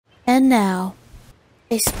And now,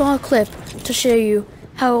 a small clip to show you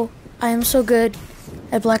how I am so good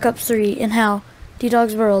at Black Ops 3 and how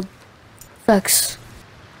D-Dog's world sucks.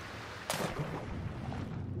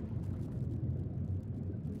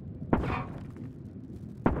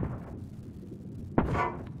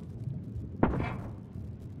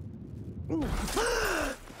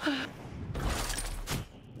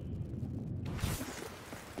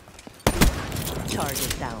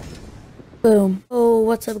 Target down. Boom. Oh,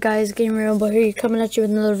 what's up guys, Gamer Rambo here, coming at you with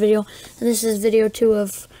another video, and this is video 2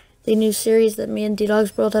 of the new series that me and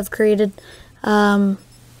D-Dog's World have created. The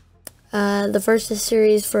first is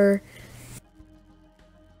series for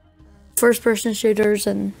first-person shooters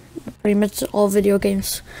and pretty much all video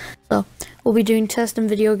games. So, we'll be doing tests in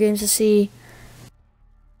video games to see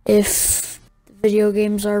if the video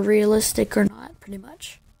games are realistic or not, pretty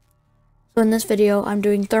much. So in this video, I'm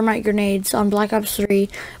doing thermite grenades on Black Ops 3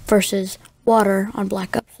 versus water on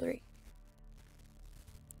Black Ops 3.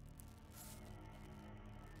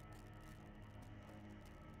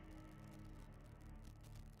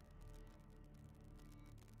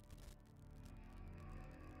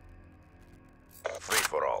 Free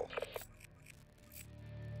for all.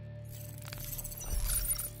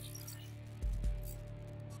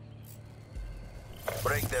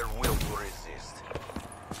 Break their will to resist.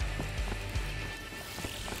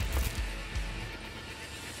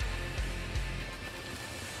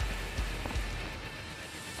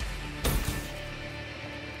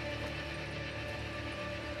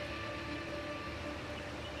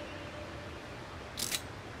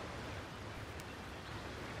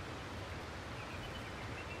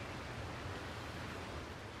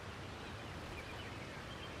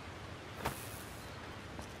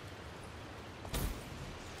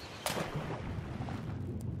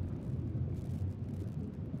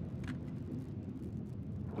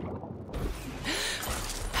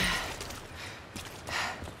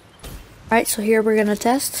 Alright, so here we're gonna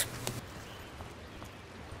test.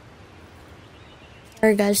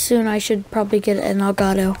 Alright guys, soon I should probably get an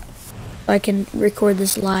Elgato so I can record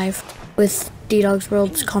this live with D-Dog's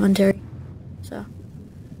World's commentary. So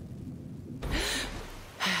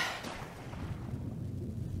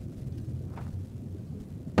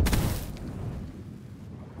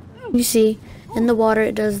you see, in the water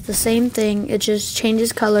it does the same thing, it just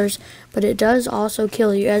changes colors, but it does also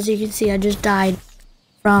kill you. As you can see, I just died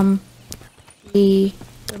from the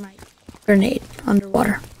thermite grenade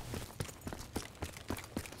underwater.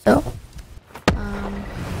 So, I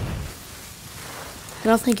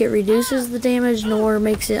don't think it reduces the damage nor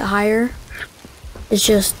makes it higher. It's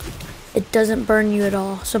just, it doesn't burn you at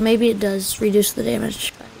all. So maybe it does reduce the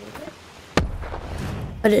damage by a little bit.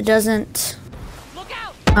 But it doesn't,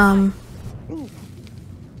 it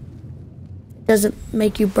doesn't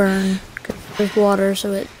make you burn because there's water,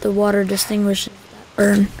 so the water distinguishes that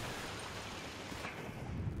burn.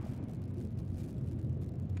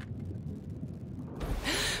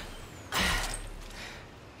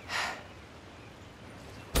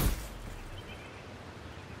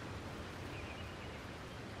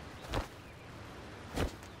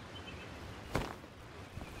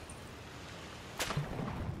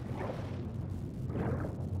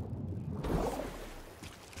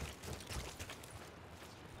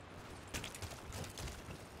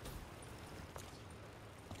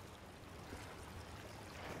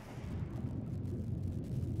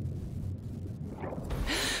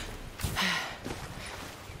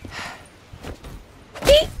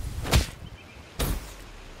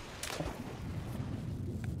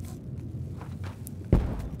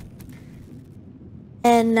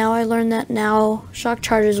 And now I learned that now shock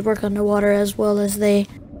charges work underwater as well as they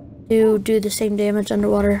do the same damage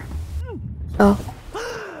underwater. So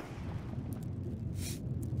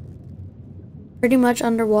pretty much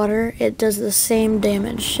underwater it does the same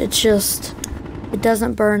damage. It's just it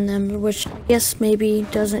doesn't burn them, which I guess maybe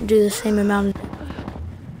doesn't do the same amount of damage.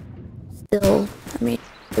 Still, I mean,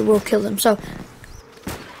 it will kill them. So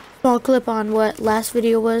small clip on what last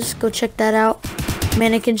video was. Go check that out.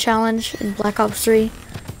 Mannequin challenge in Black Ops 3.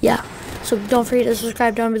 Yeah. So don't forget to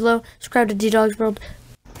subscribe down below. Subscribe to D-Dog's World.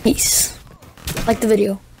 Peace. Like the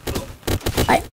video. Bye.